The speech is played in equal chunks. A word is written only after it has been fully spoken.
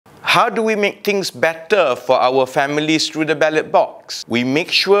How do we make things better for our families through the ballot box? We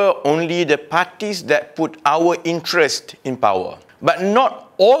make sure only the parties that put our interest in power. But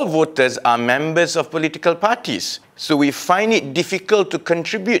not all voters are members of political parties, so we find it difficult to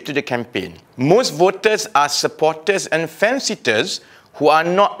contribute to the campaign. Most voters are supporters and fence-sitters who are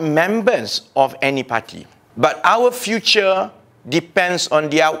not members of any party. But our future depends on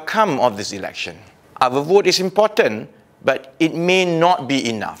the outcome of this election. Our vote is important, but it may not be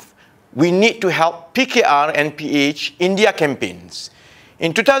enough. We need to help PKR and PH in their campaigns.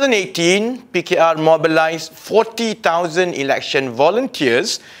 In 2018, PKR mobilised 40,000 election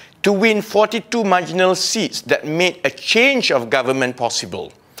volunteers to win 42 marginal seats that made a change of government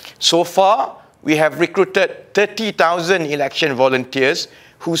possible. So far, we have recruited 30,000 election volunteers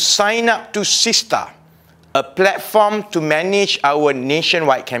who sign up to Cista, a platform to manage our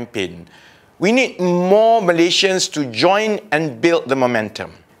nationwide campaign. We need more Malaysians to join and build the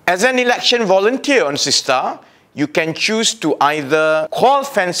momentum. As an election volunteer on Cista, you can choose to either call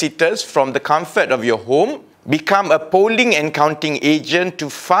fence-sitters from the comfort of your home, become a polling and counting agent to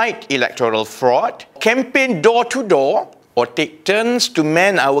fight electoral fraud, campaign door-to-door, or take turns to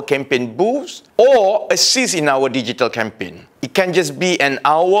man our campaign booths, or assist in our digital campaign. It can just be an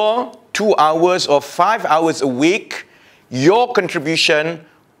hour, 2 hours, or 5 hours a week. Your contribution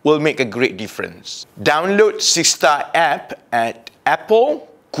will make a great difference. Download Cista app at Apple,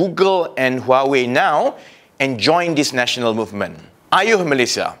 Google, and Huawei now, and join this national movement. Ayuh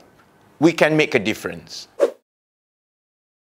Malaysia, we can make a difference.